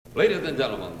Ladies and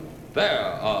gentlemen, there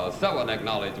are seven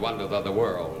acknowledged wonders of the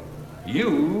world.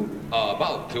 You are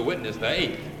about to witness the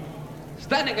eighth.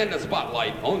 Standing in the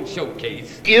spotlight on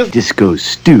Showcase is Disco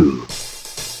Stew.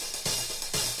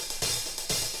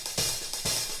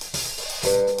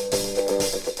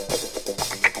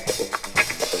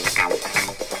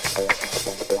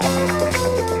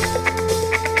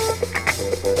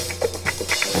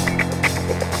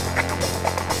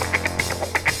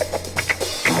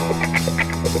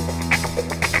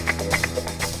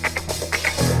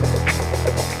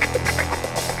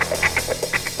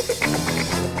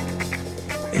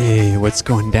 What's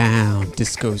going down?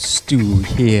 Disco Stew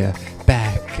here,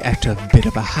 back after a bit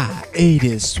of a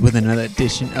hiatus with another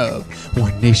edition of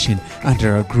One Nation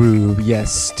Under a Groove.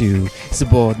 Yes, Stew is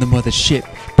aboard the mothership,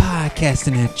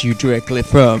 podcasting at you directly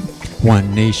from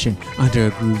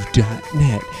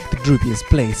OneNationUnderAGroove.net, the droopiest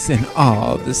place in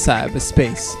all the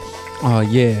cyberspace. Oh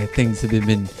yeah, things have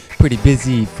been pretty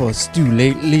busy for Stew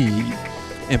lately,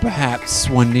 and perhaps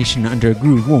One Nation Under a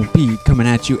Groove won't be coming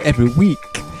at you every week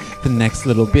for the next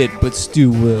little bit, but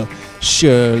Stu will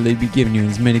surely be giving you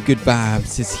as many good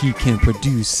vibes as he can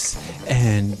produce,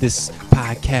 and this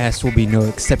podcast will be no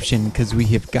exception because we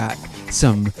have got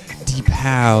some deep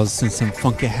house and some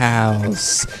funky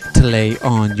house to lay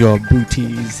on your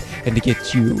booties and to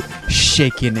get you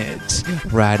shaking it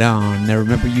right on. Now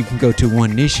remember, you can go to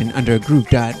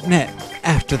OneNationUnderAGroove.net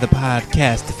after the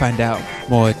podcast to find out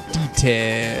more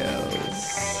details.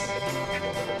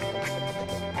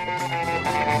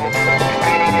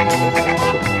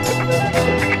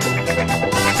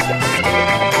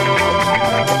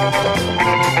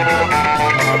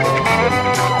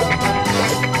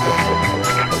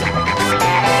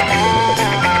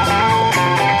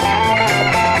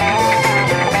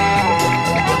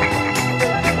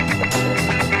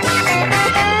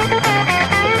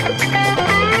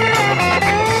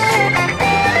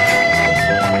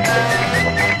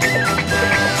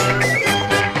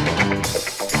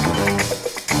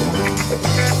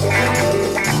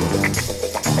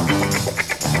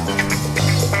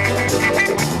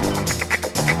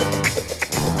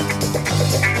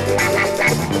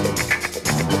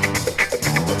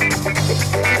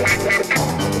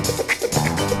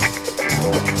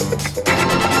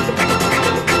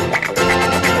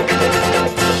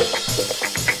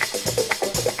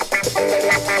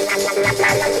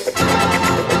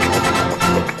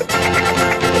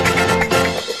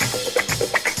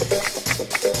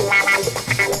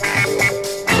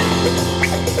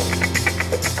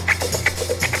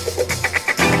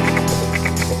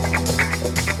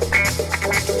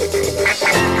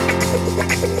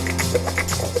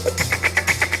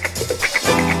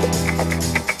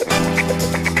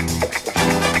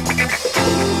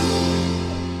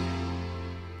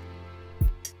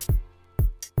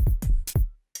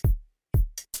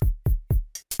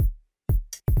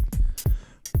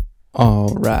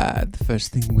 Alright, the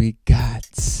first thing we got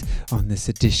on this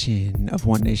edition of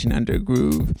One Nation Under a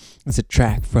Groove is a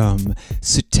track from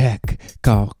Suketh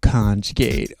called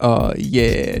Conjugate. Oh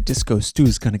yeah, Disco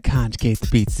Stew's gonna conjugate the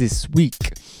beats this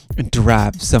week and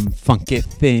derive some funky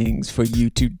things for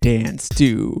you to dance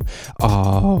to.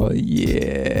 Oh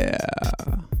yeah.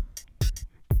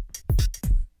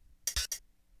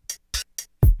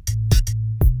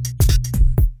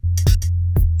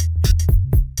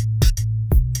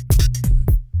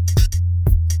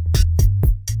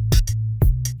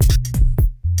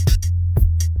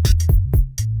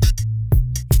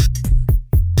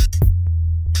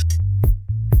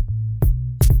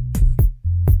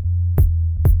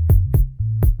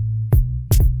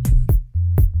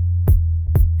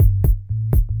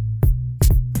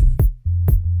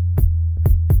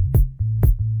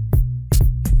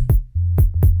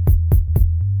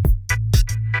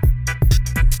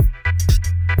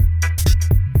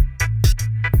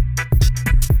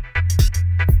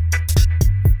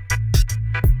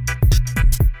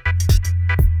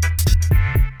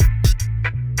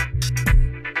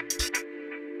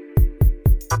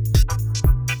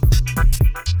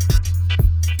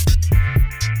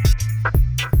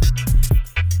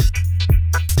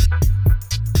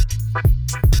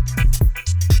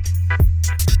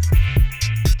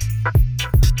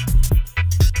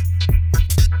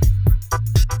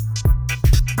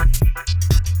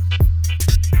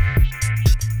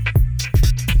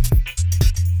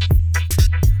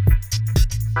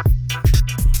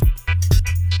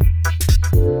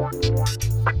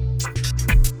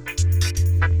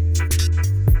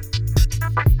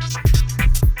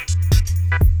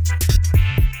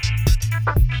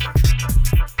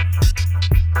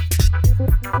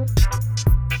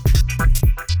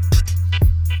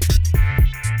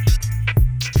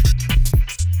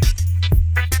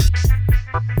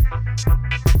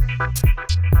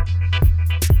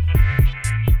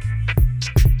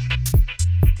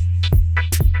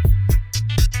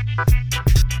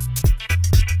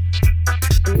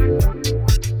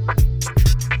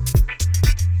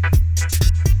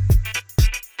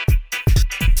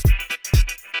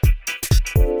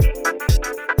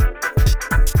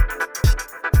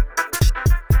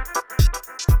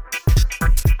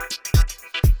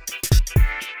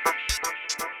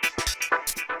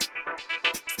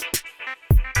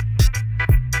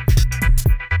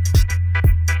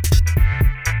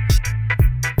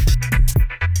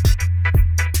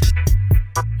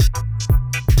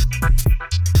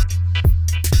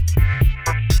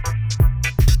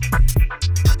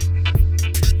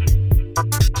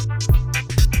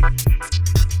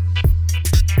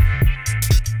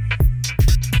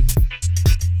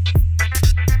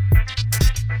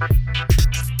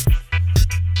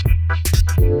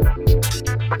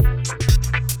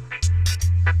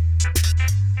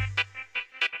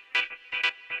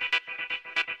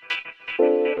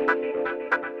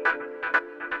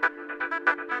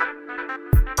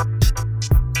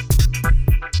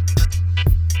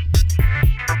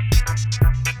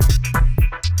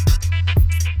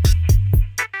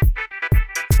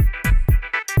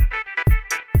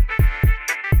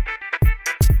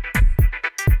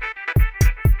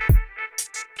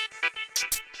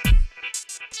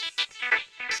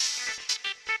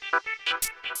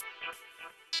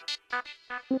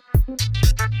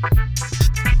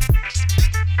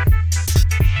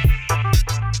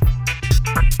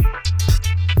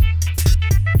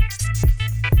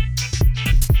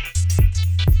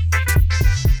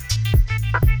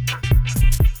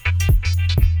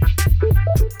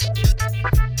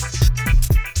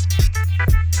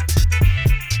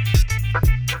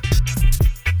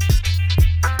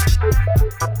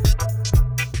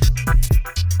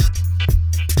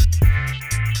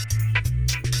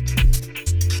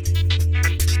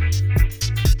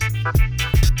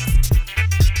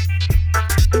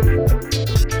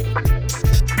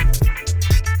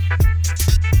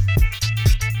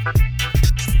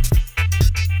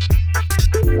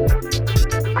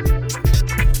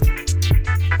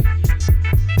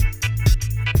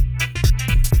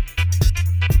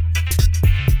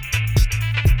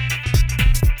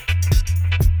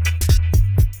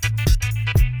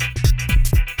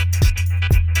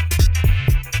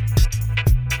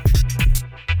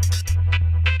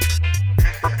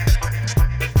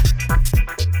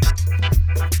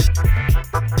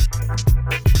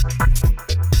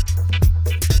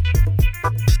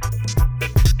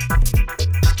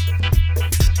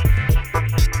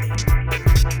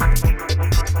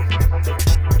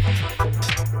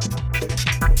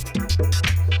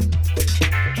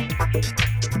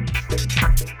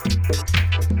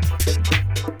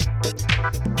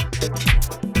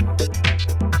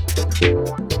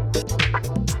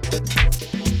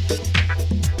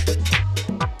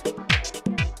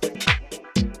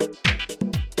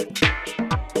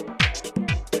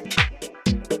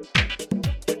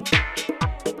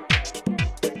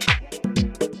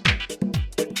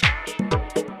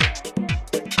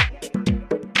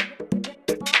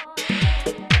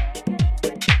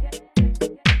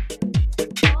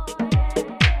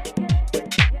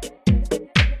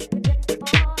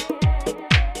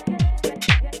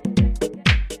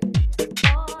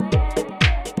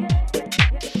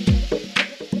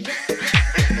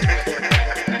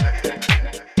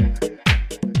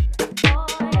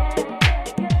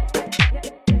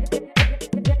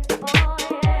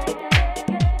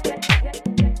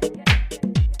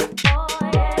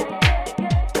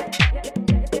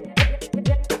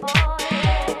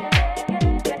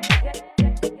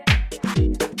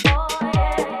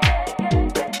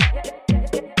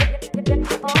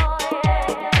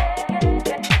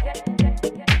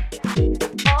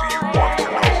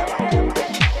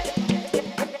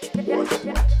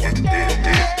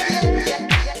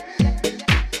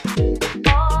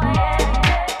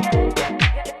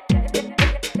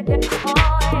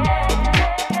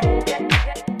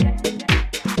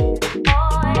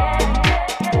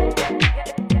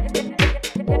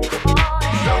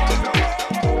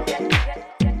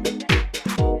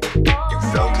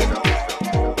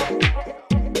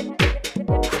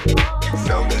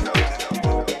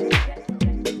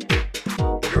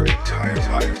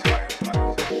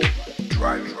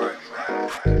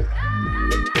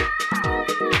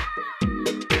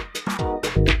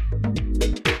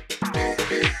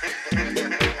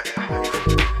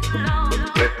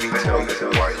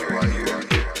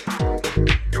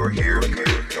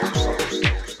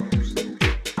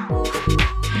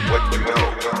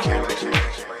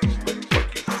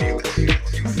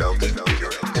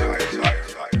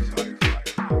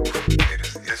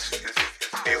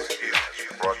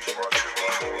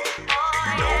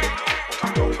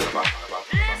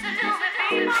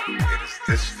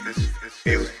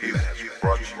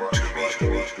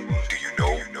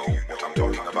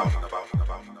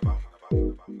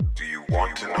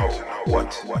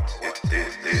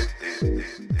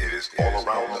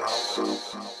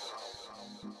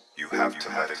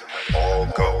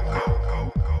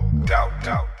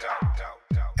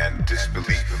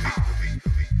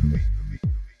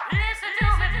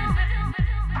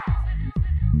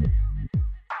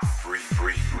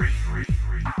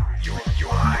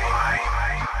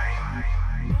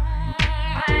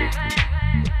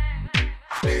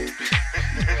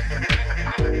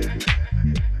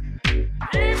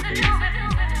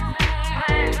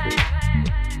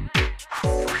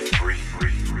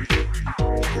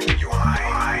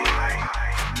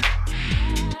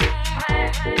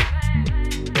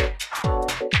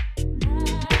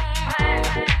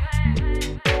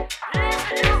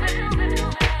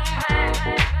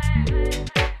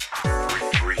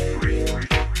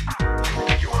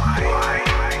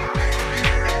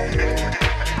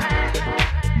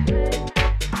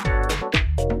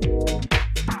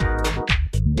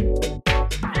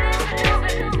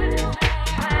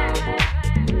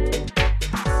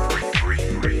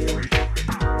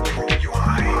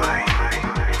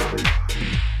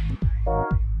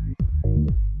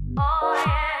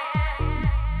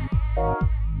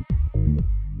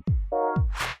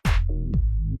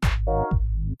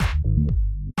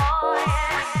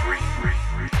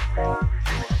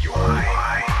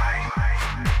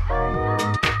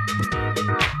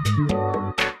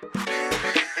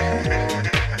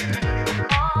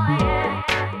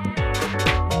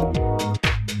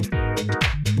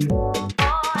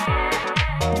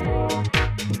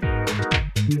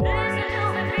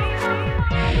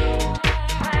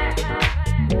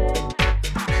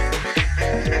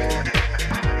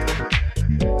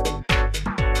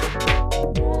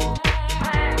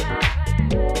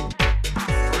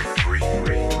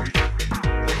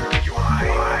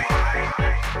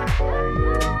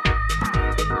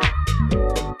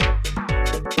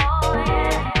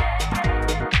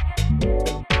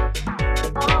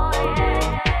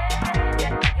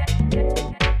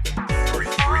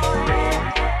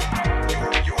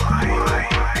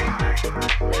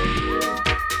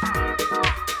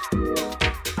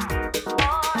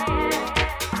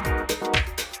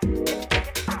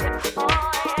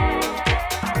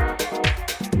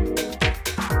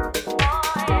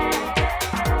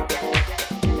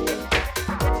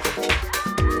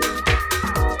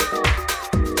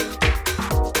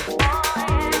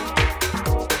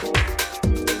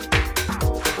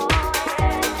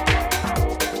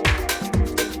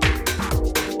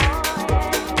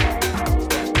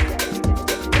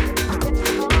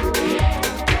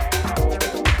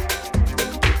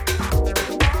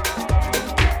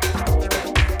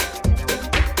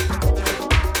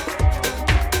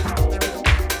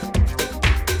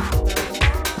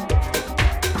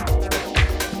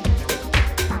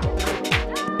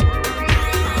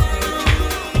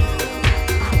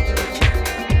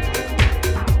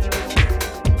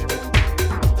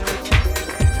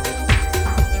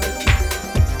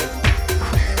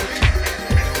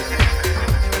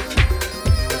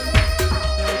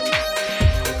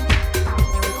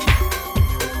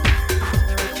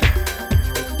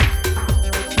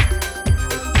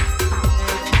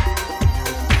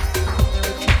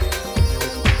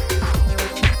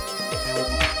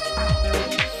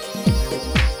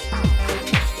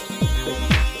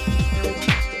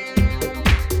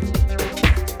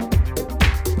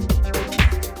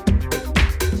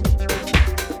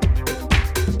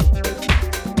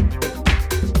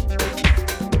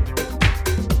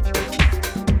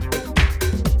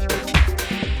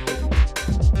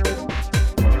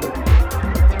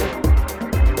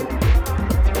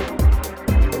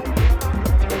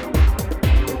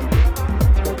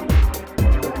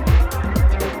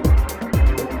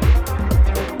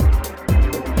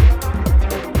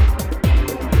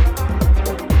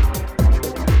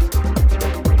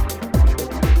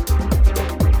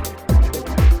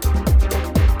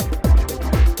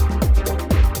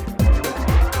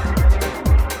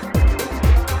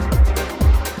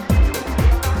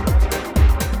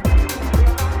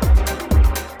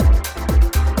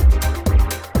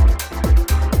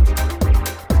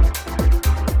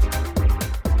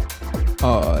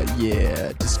 Oh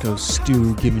yeah, Disco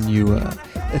Stew giving you a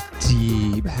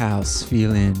deep house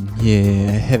feeling. Yeah,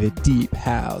 heavy deep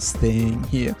house thing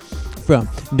here. From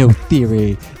No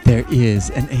Theory, there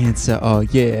is an answer. Oh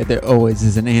yeah, there always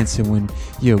is an answer when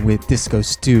you're with Disco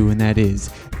Stew, and that is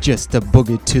just a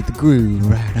boogie to the groove,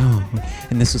 right on.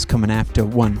 And this was coming after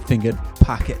One Fingered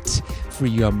Pocket, Free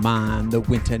Your Mind, the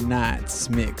Winter Nights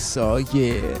mix. Oh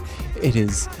yeah, it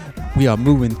is. We are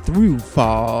moving through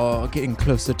fall, getting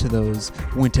closer to those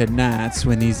winter nights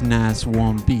when these nice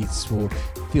warm beats will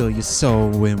fill your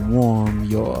soul and warm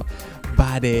your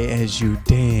body as you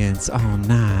dance all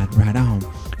night, right on.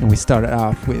 And we started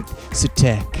off with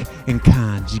Suketh and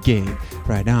Conjugate,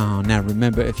 right on. Now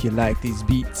remember, if you like these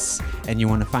beats and you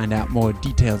want to find out more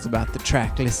details about the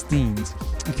track listings,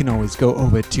 you can always go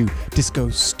over to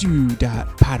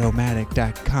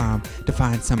discostew.podomatic.com to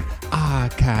find some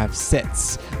archive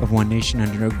sets of One Nation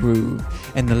Under a Groove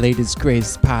and the latest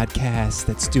greatest podcast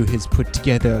that Stu has put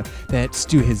together, that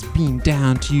Stu has beamed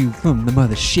down to you from the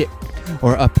mothership,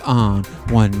 or up on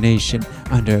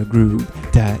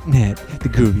OneNationUnderAGroove.net, the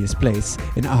grooviest place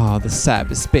in all the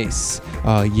cyberspace.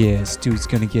 Oh yeah, Stu's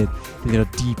gonna get a little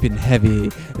deep and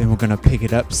heavy, and we're gonna pick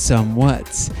it up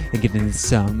somewhat and get into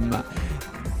some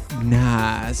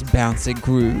nice bouncy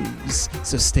grooves.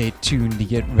 So stay tuned to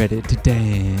get ready to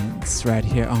dance right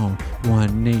here on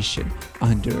One Nation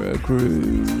Under a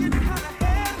Groove.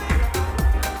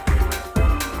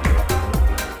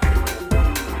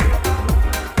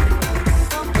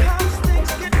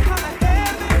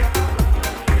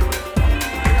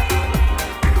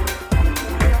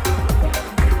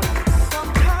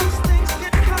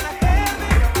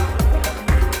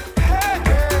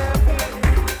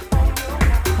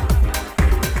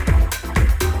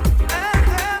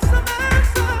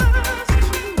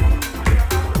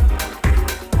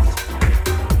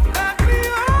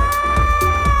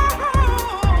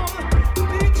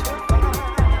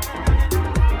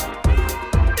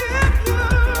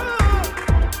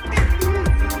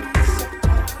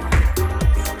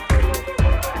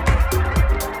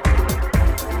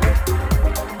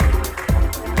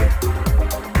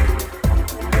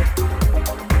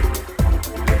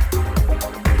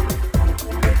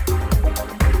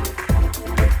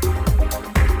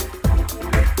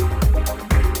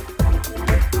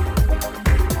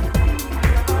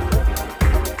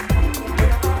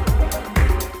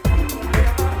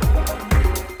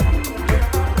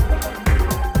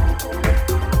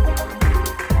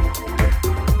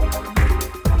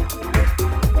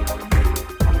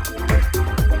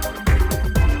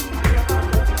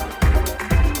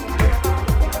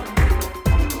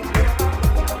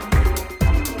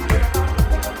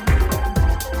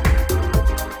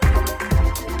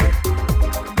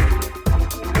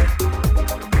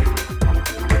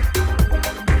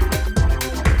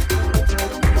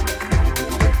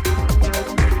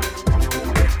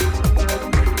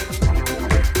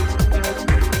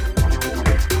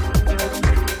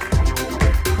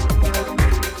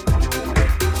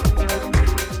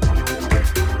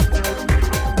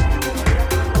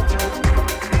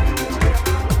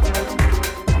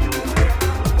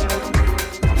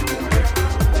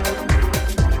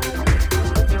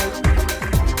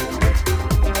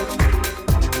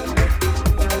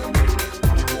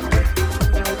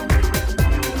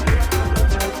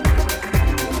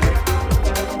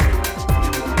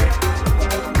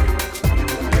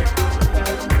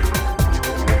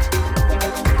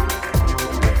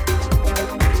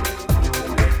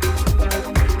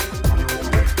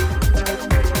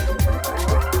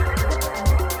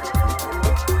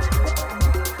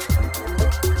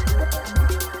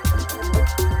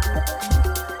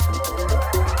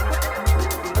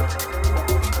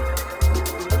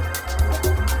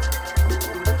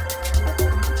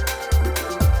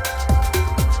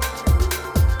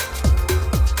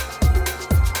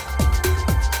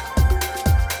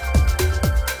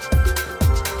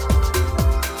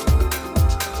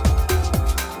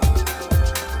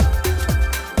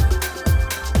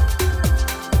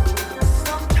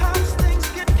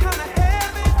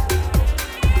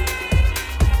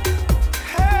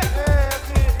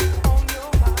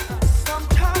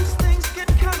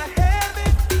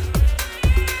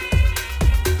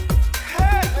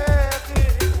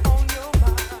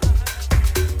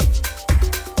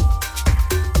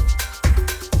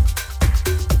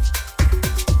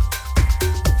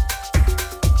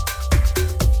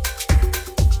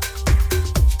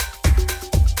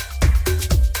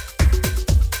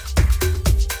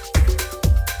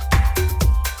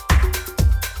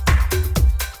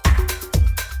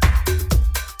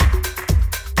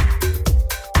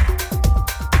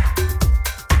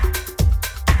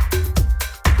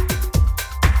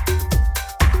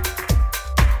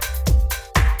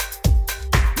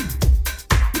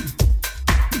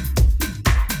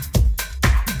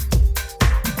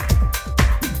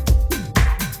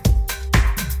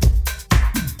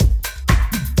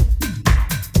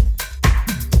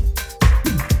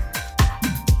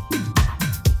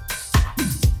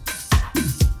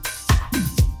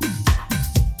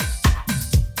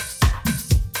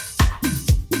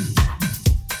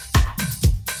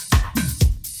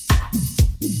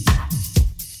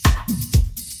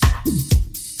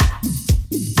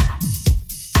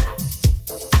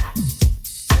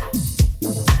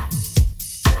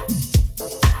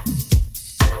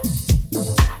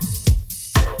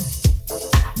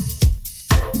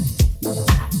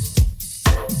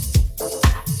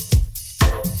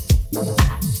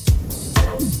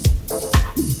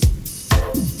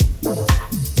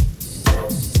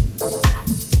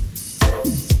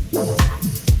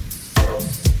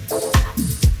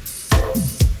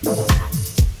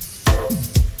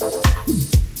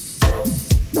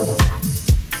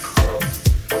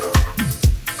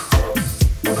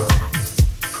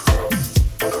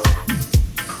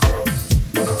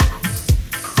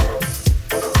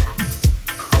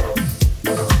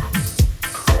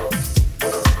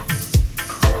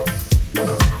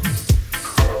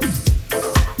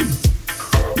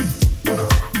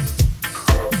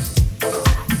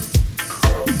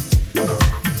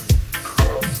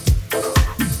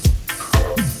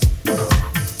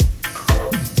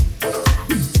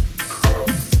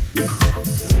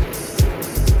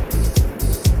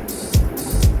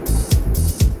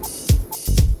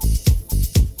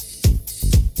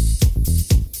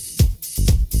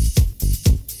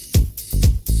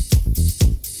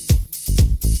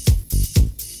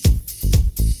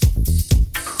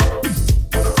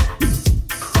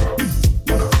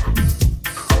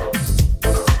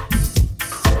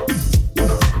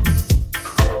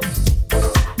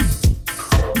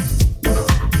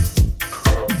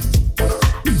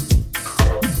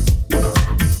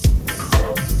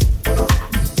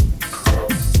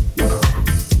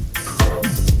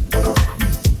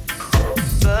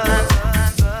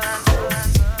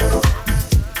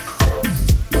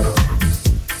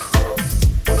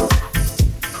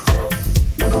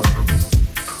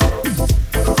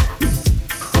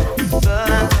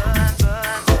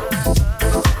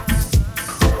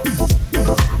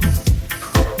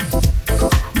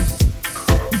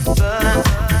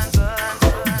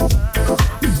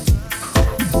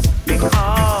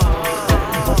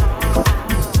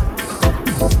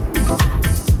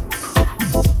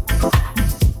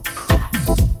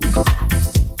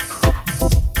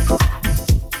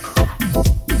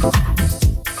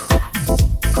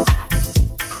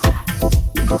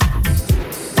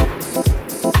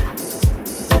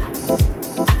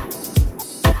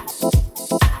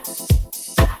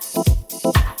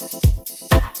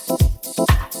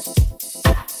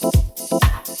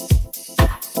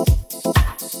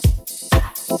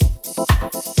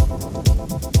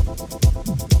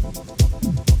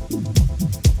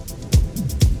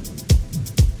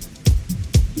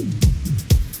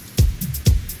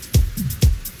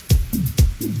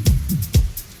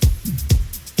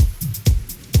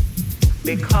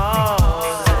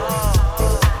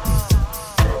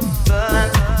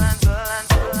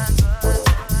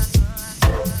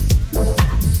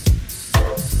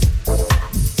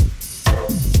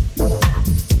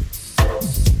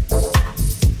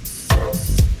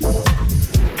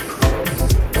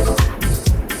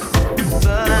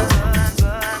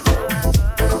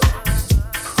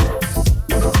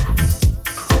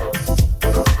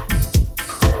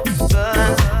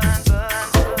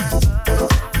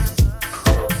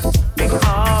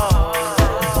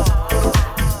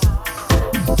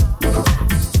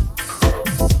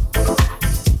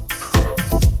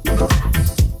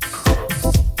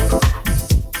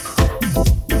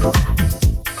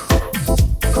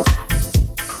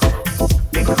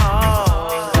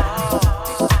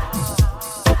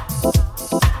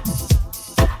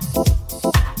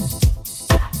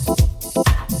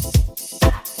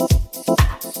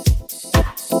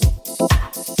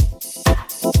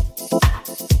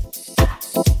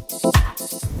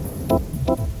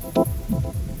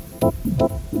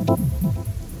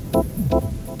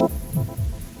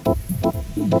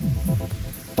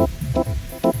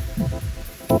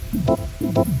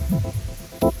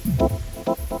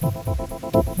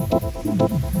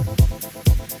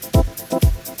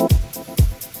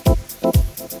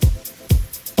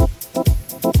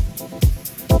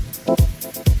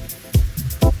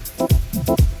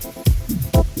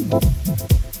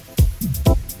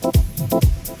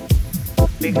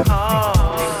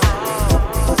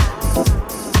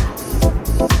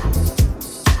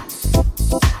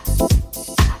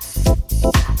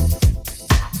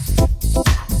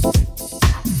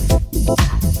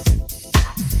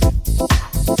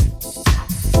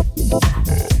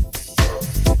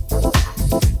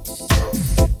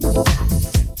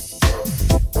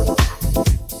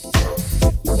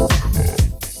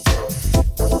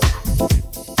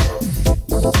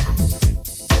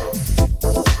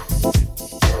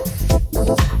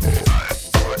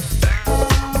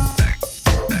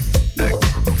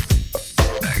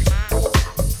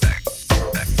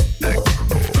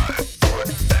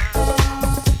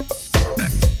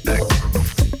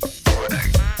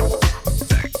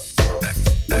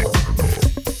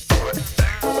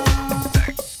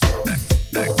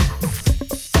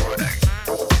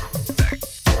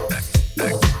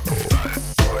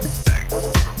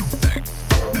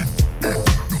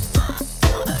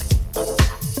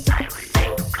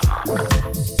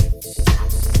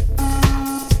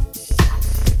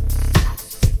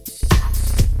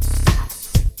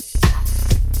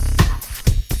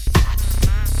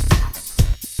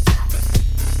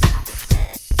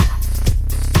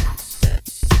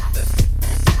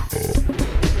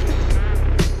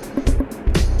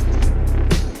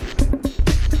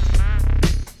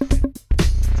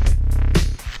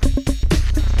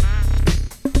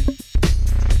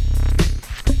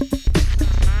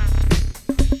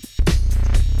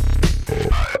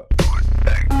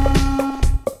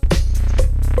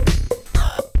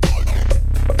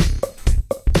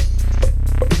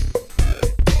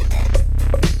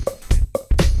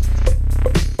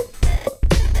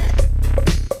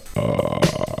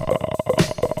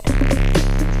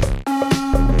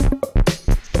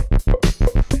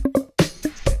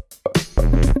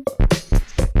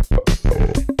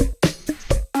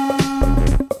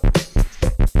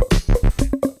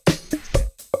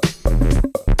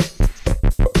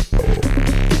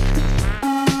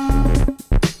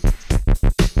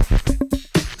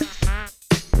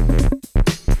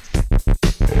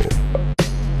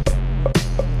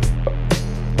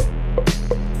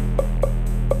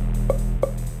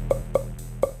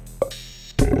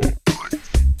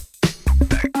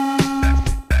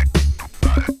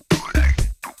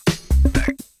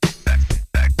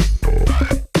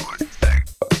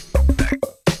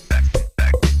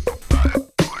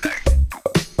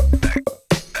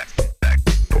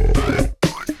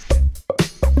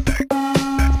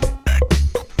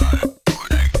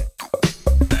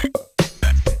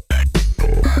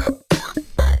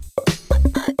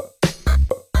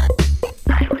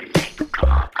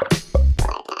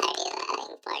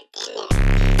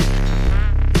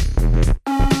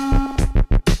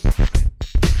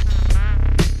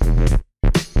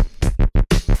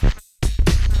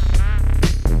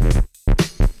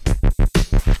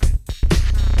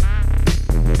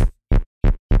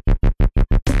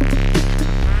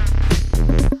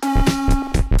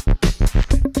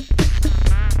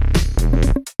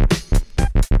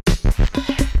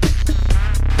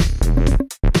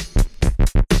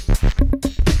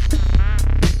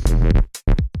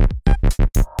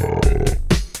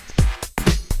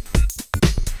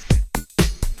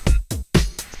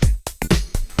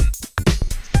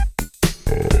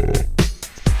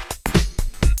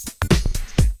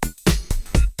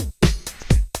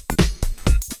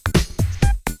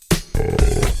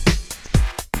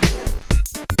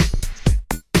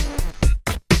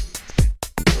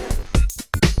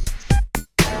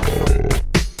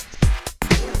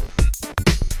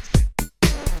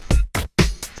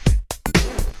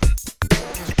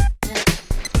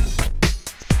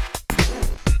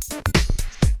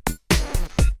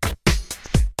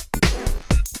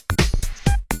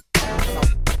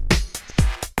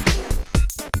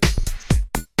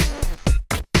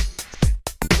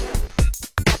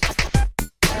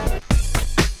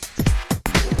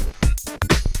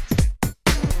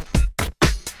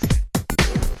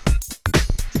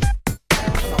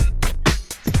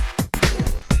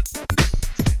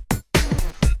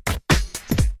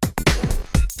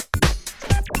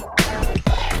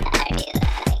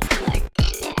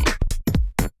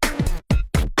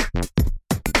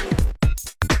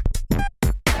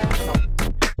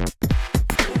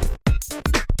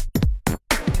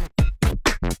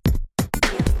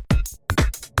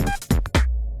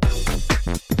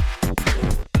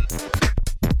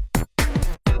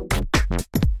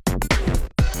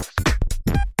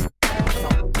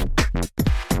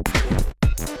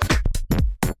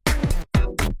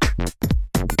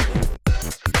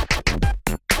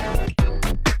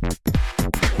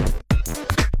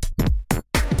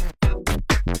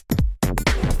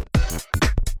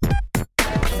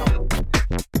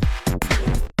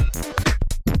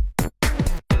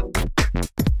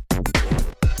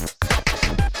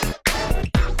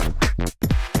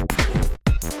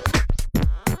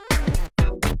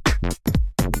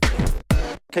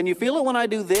 Can you feel it when I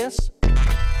do this?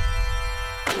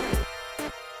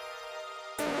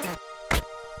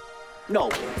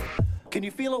 No. Can you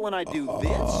feel it when I do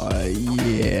this?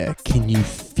 Yeah. Can you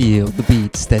feel the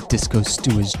beats that Disco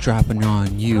Stew is dropping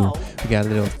on you? We got a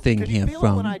little thing here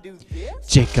from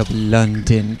Jacob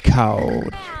London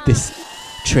called This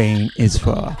Train Is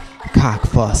For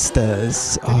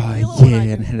Cockfosters. Oh yeah,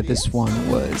 and ahead of this one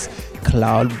was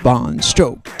Claude Von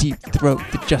Stroke, Deep Throat,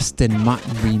 the Justin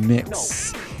Martin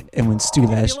remix. And when Stu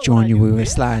last joined you, we were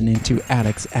sliding into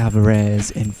Alix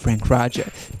Alvarez and Frank Roger,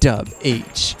 Dub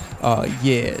H. Oh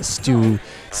yeah, Stu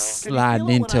sliding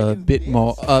into a bit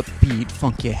more upbeat,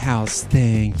 funky house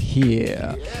thing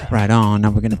here. Right on,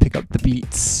 now we're gonna pick up the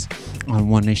beats on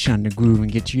One Nation Under Groove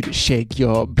and get you to shake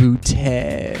your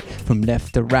booty from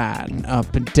left to right and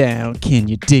up and down. Can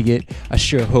you dig it? I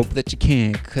sure hope that you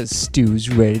can, cause Stu's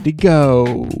ready to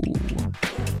go.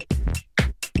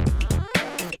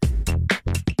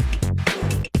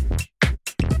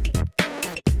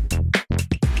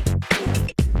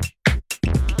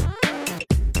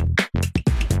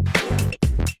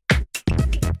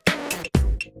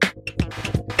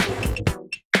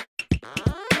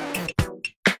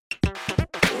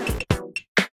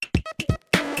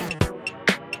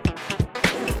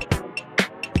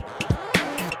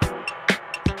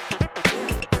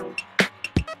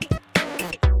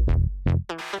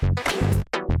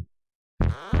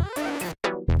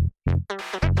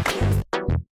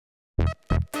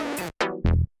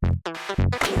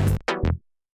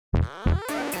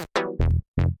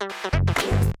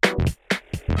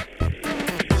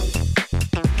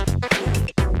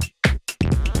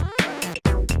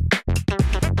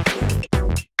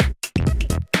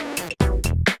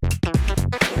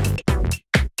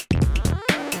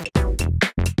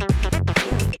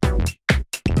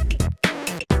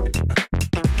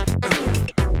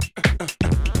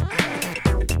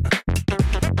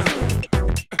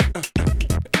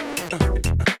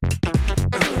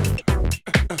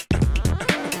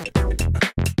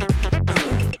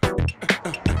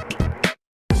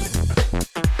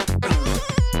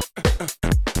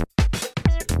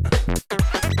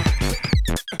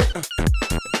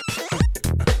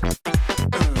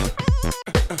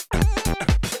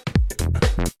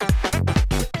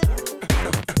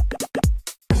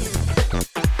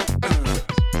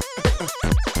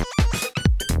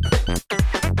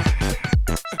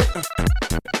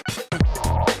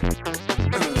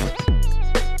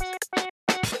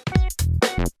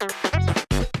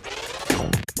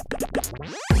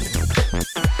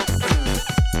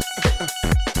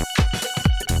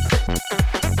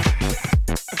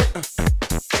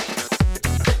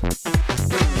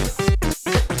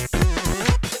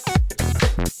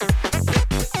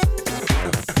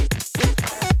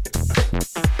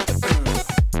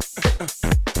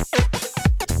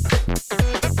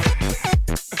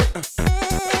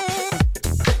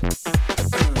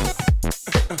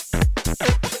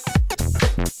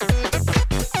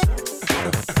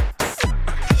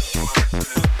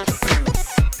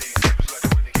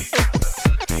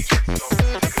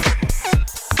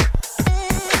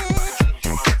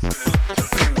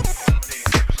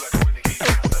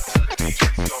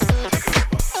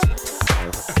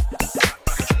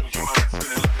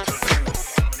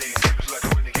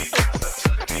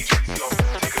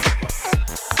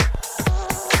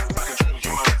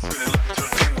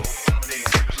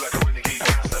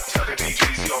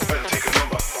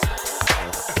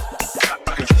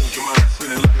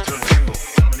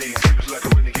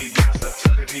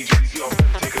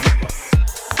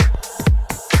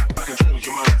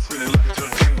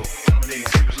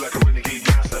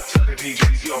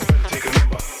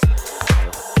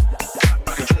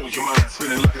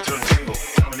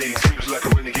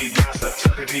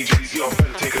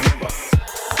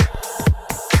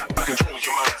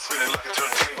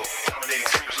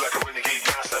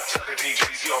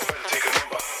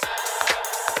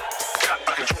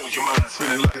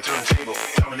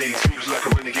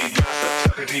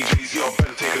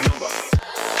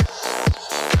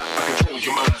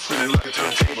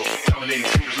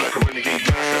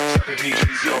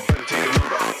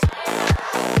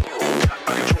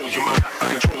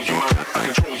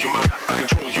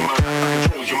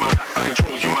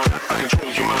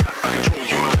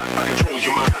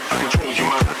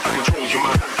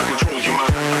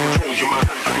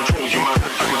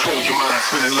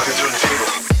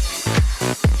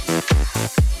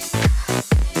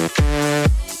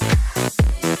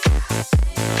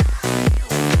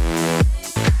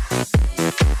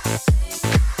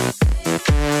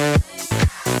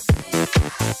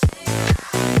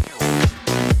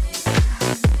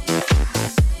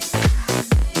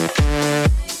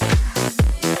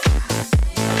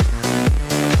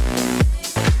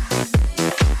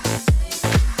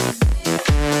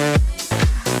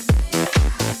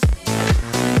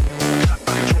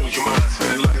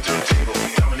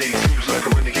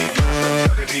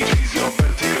 DJs, y'all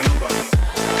better take a number. I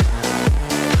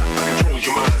control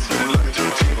your mind, spinning like a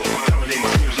turntable. Dominating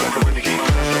spheres like a renegade.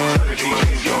 Saga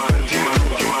DJs, y'all better take a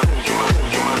number.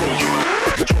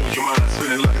 Control your mind,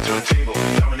 spinning like a turntable.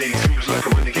 Dominating spheres like a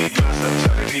renegade.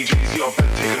 Saga DJs, y'all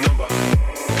better take a number.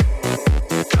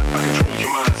 I control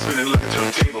your mind, spinning like a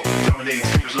turntable. Dominating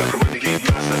spheres like a renegade.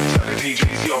 Saga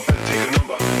DJs, y'all better take a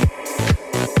number.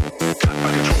 I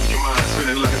control your mind,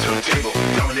 spinning like a turntable.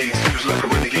 Dominating spheres like a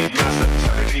renegade.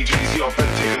 Saga DJs, y'all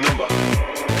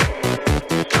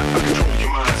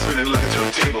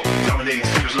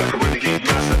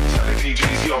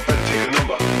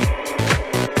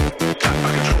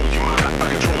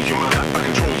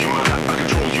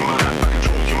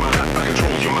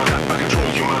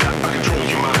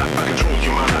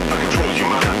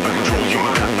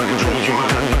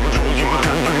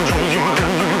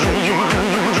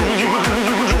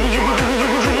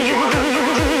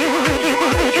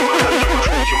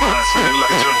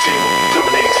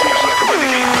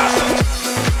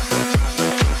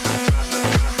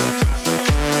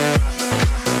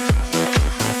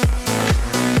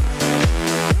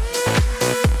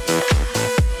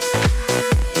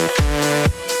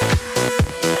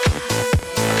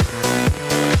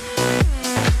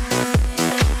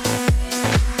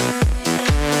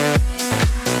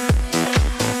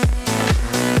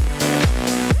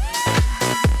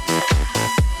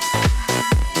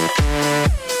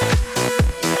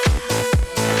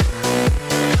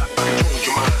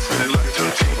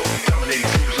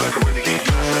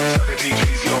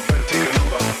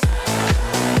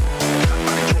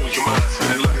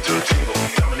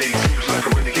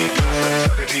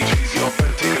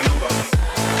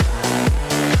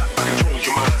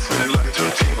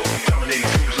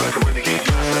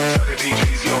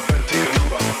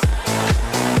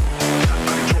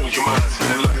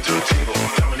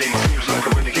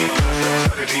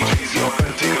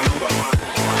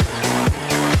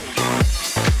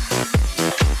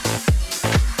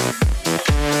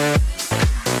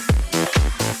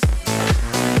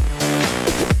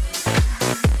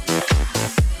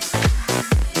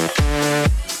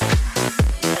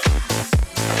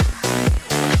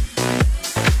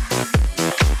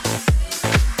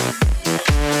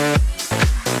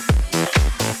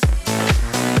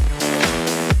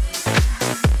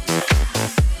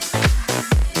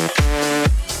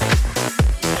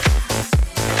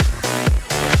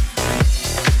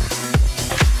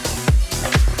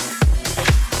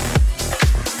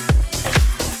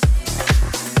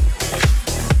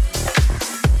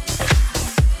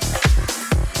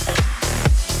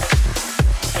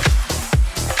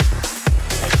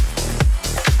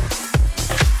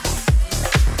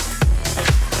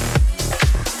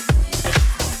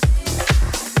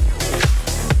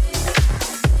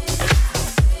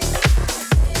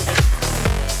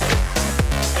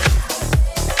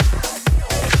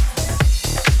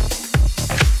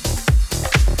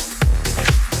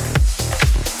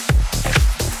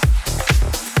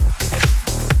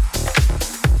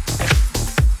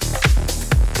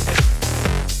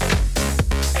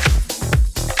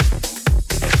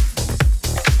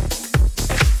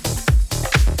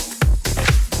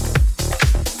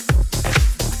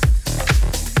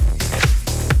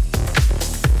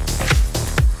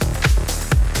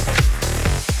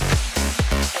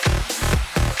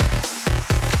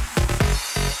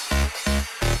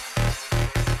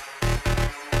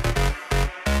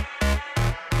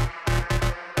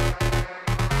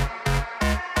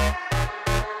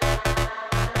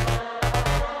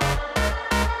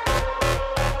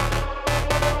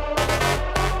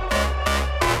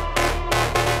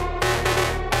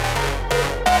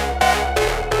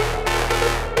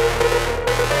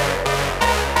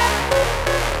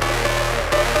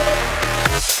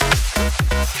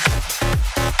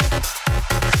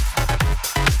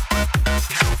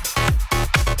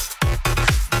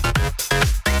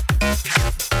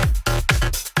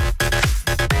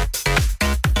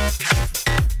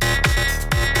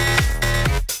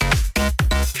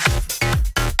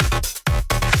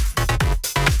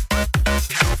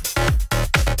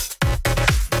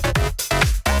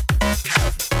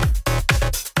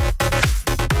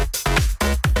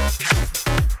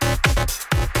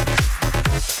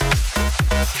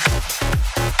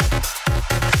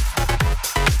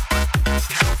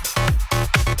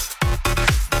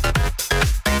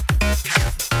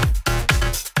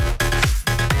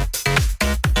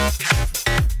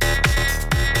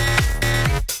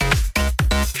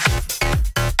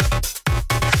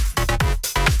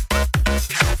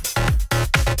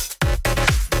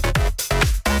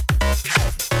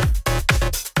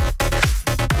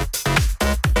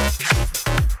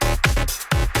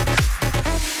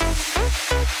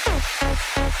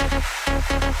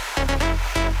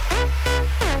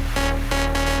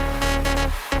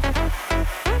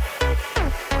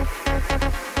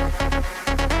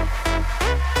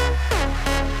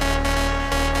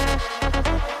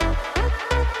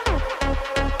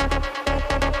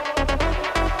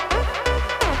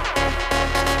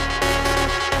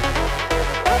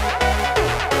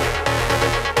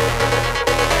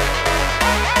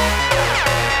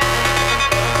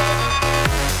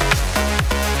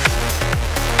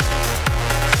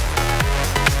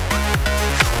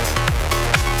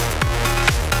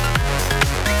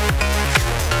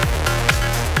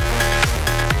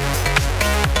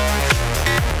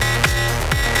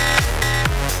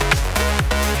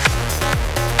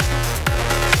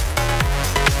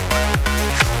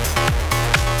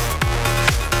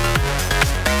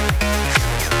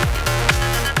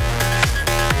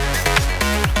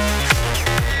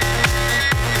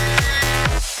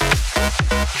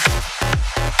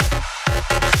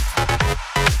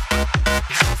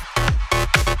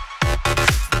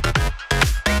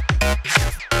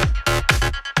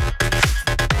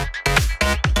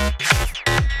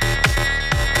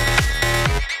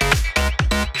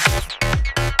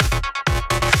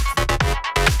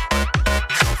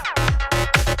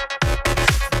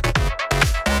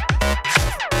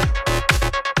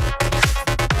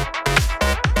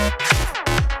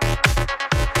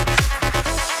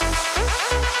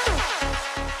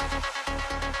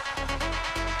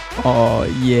Oh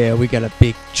yeah, we got a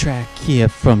big track here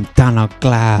from Donald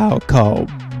Glaude called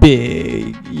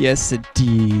Big. Yes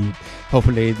indeed.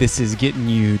 Hopefully this is getting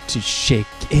you to shake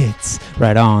it.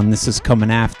 Right on, this is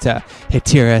coming after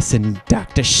Hatiras and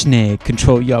Dr. Shney,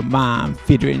 Control Your Mind,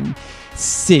 featuring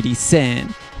City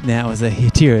Sand. That was a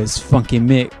Hatiras Funky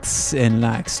mix, and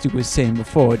like Stu was saying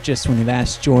before, just when he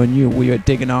last joined you, we are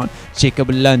digging on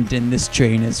Jacob London. This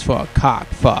train is for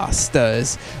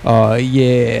Cockfosters. Oh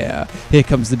yeah, here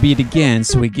comes the beat again,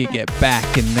 so we can get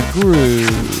back in the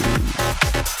groove.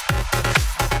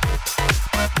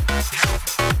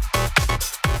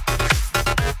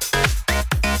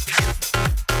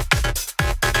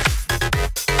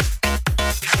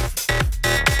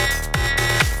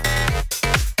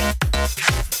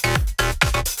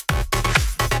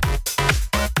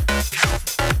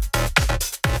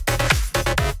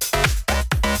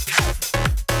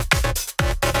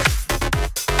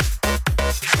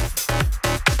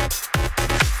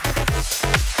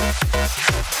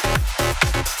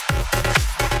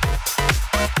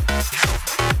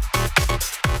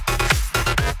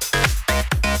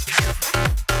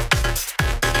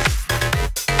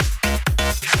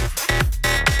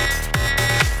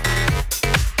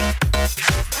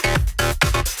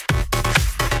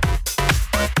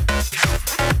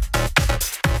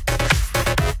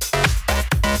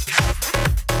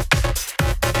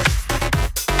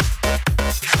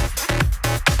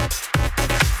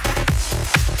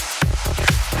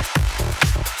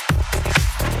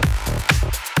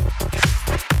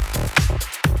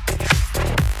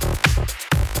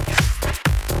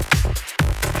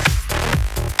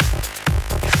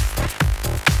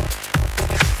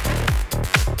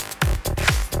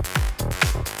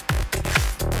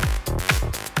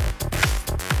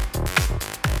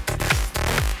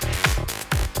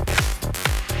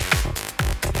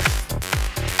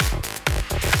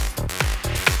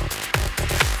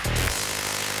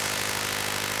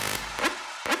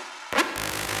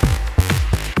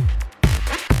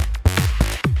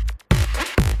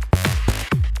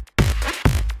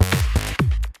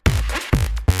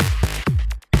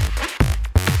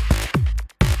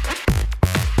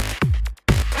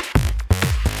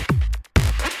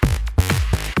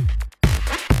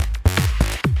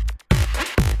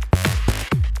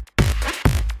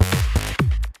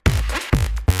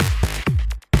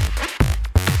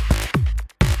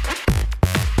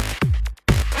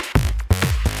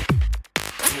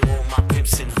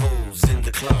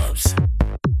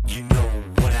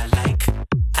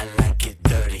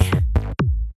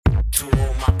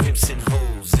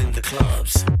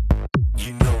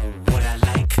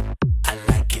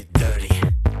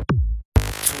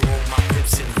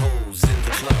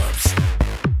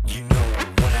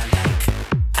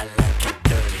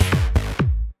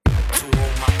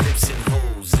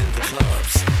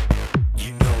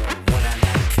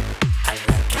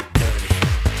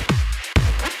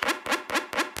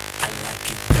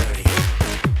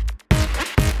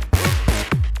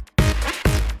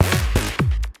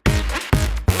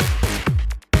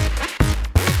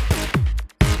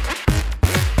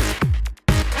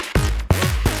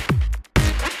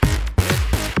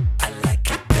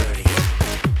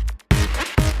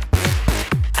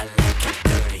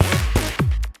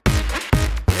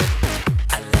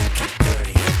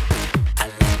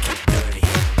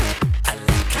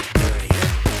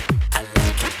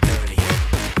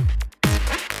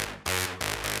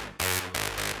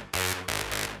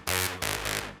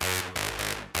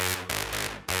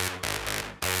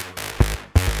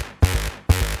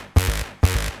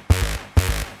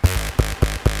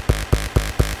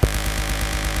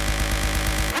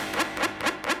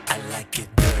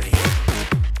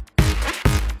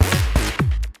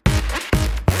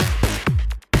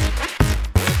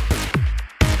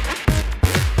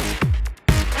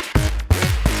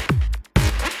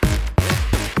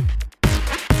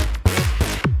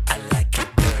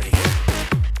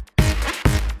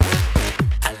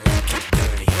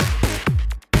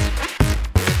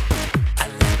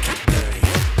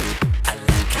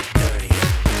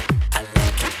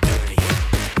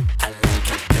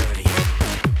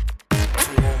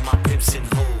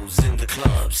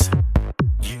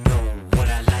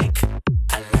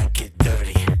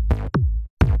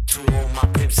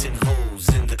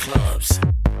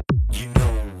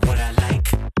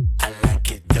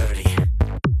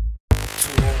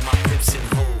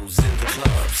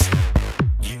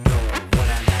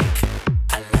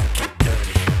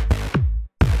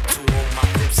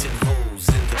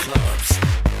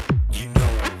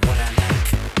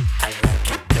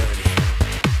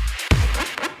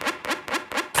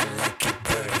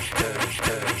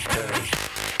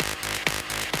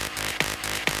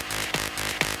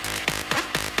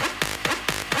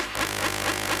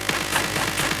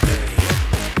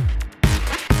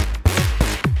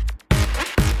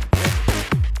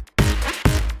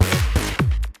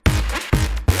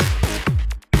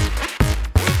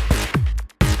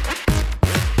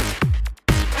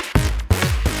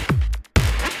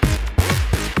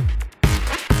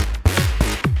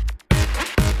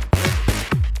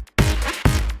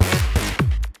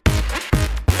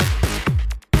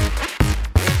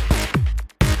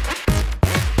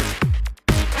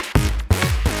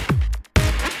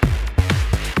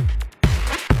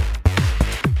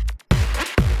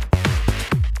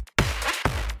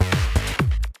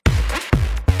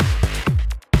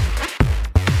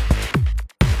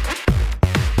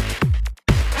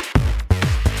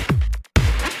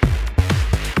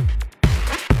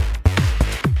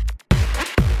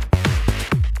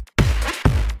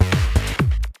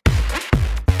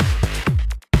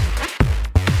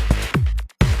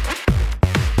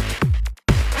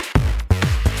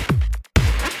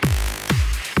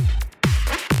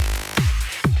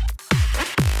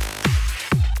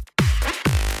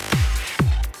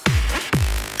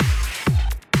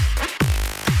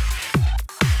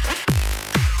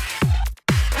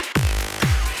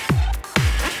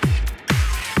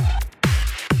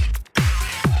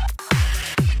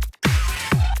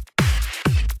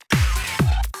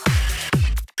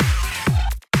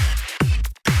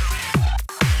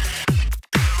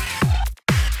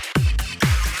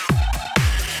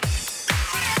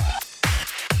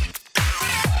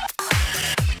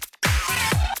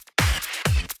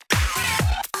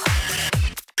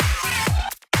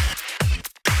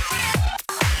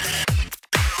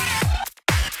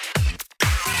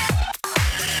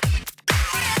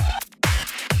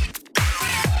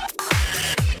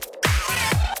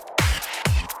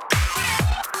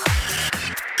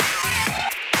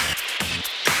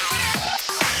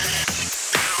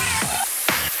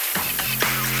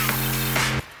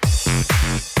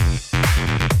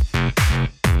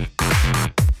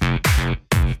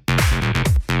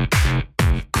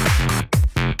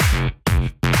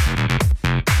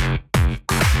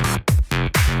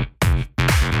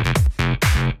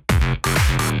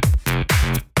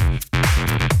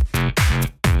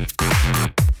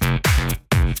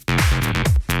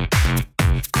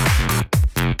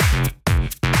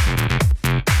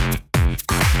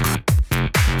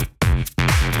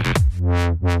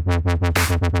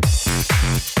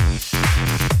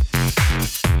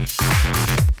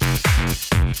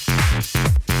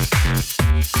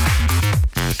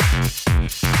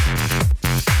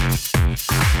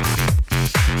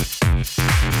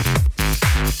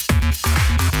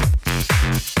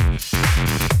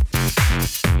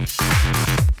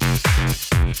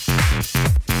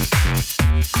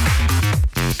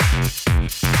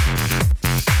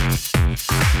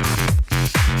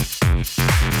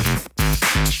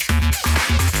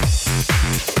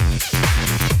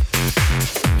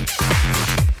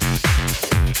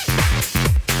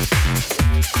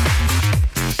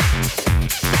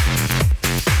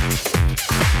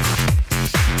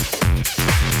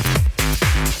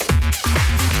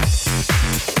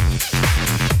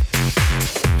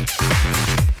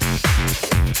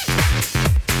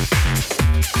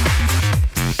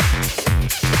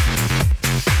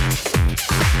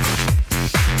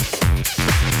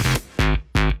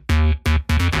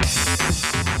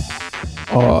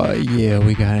 Oh yeah,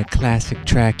 we got a classic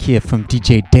track here from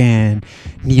DJ Dan,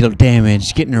 Needle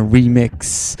Damage, getting a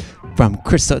remix from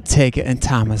Chris Ortega and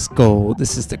Thomas Gold.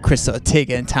 This is the Chris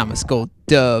Ortega and Thomas Gold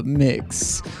Dub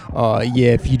mix. Oh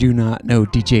yeah, if you do not know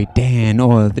DJ Dan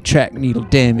or the track Needle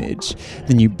Damage,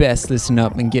 then you best listen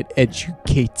up and get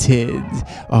educated.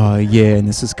 Oh yeah, and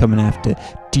this is coming after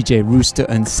DJ Rooster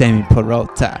and Sammy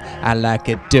Peralta. I like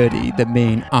it dirty, the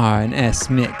main R&S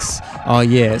mix. Oh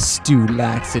yeah, Stu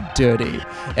likes it dirty.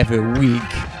 Every week,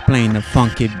 playing the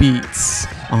funky beats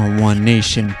on One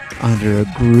Nation under a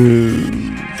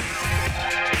groove.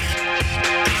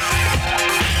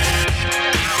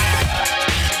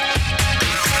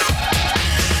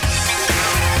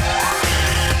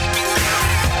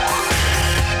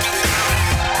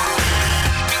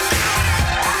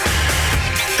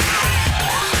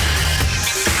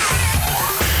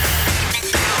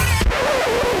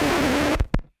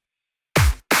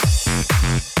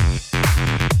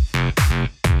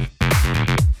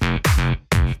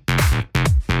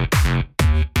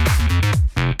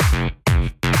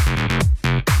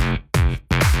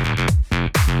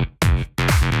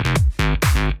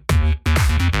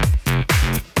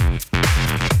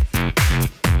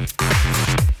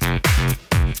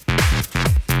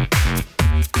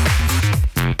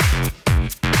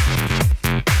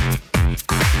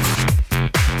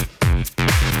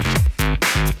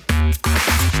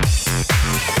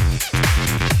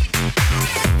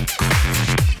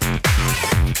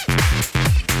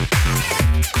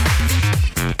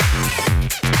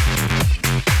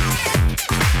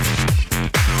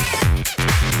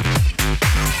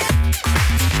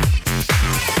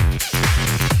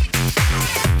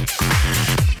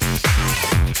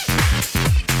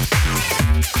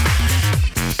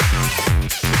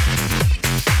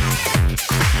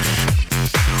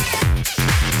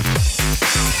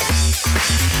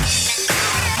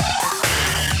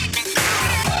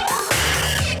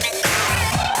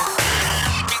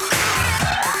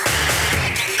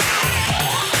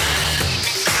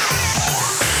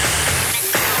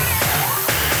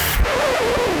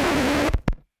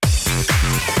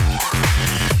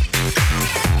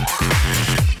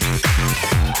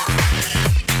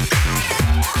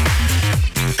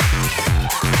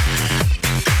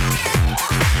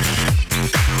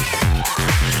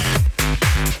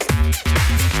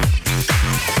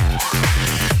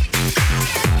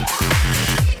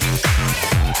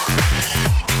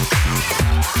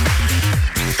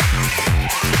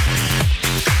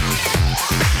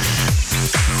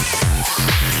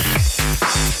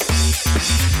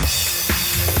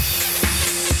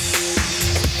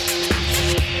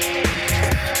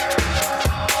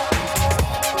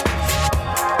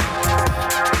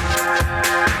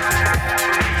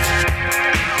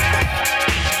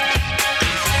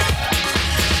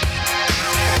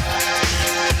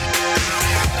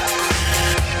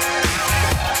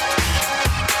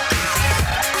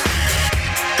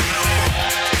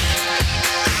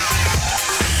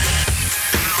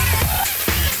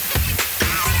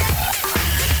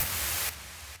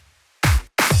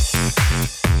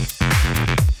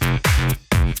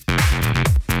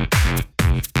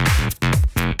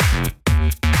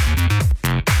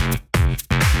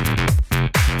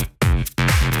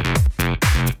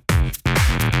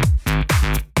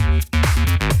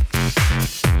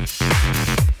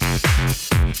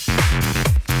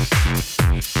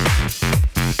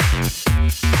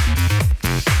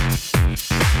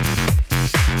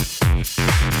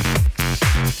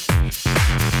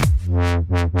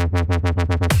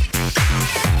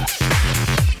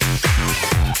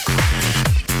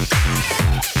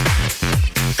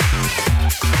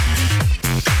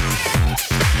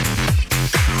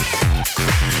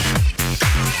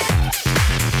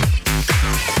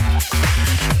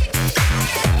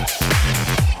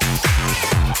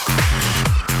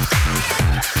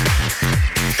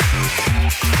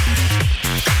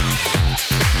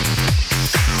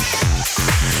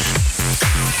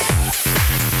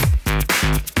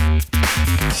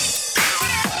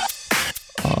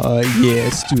 Yeah,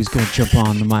 Stu's gonna jump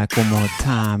on the mic one more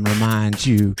time, remind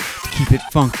you to keep it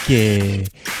funky.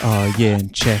 Yeah,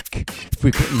 and check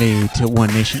frequently to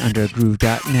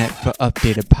onenationundergroove.net for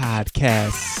updated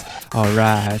podcasts.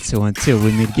 Alright, so until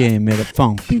we meet again, may the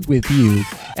funk be with you,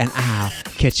 and I'll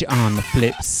catch you on the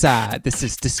flip side. This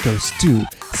is Disco Stu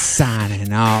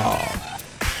signing off.